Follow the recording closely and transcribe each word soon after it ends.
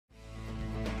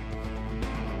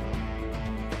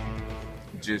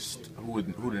just who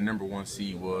the #1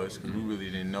 seed was, because we really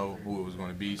didn't know who it was going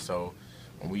to be. So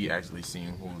when we actually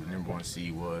seen who the #1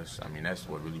 seed was, I mean, that's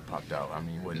what really popped out. I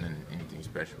mean, it wasn't anything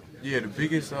special. Yeah, the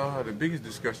biggest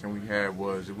discussion we had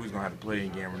was if we was gonna have to play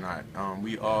in game or not.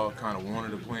 We all kind of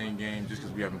wanted to play in game just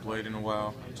because we haven't played in a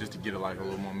while, just to get a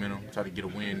little momentum, try to get a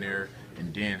win there,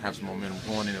 and then have some momentum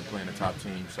going in and playing the top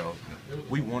team. So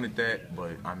we wanted that,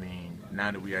 but I mean,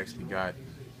 now that we actually got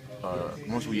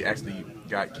once we actually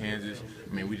got Kansas,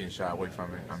 I mean, we didn't shy away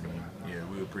from it. I mean, yeah,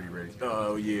 we were pretty ready.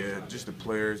 Yeah, just the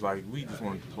players, like, we just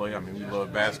wanted to play. I mean, we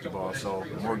love basketball, so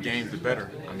the more games, the better.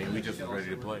 I mean, we just were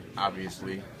ready to play.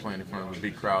 Obviously, playing in front of a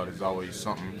big crowd is always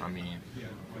something. I mean,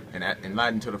 and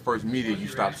not until the first media you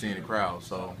stop seeing the crowd.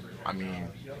 So, I mean,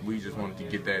 we just wanted to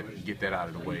get that out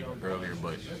of the way earlier.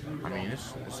 But I mean,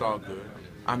 it's all good.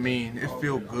 I mean, it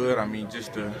feels good. I mean,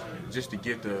 just to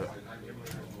get the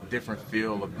different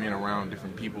feel of being around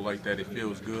different people like that, it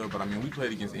feels good. But I mean, we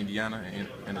played against Indiana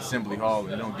in Assembly Hall,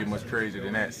 and it don't get much crazier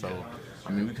than that. So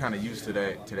I mean, we kind of used to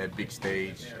that big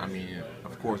stage. I mean,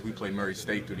 of course, we played Murray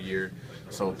State through the year,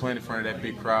 so playing in front of that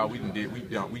big crowd, we've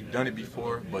done it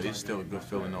before, but it's still a good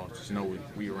feeling though. Just, you know,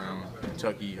 we around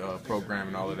Kentucky program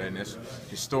and all of that, and that's,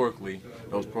 historically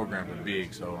those programs are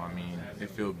big. So I mean, it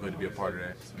feels good to be a part of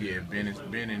that. Yeah,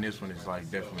 being in this one is like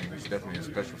definitely a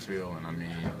special feel, and I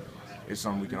mean, it's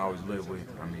something we can always live with.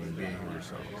 I mean, being here,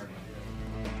 so.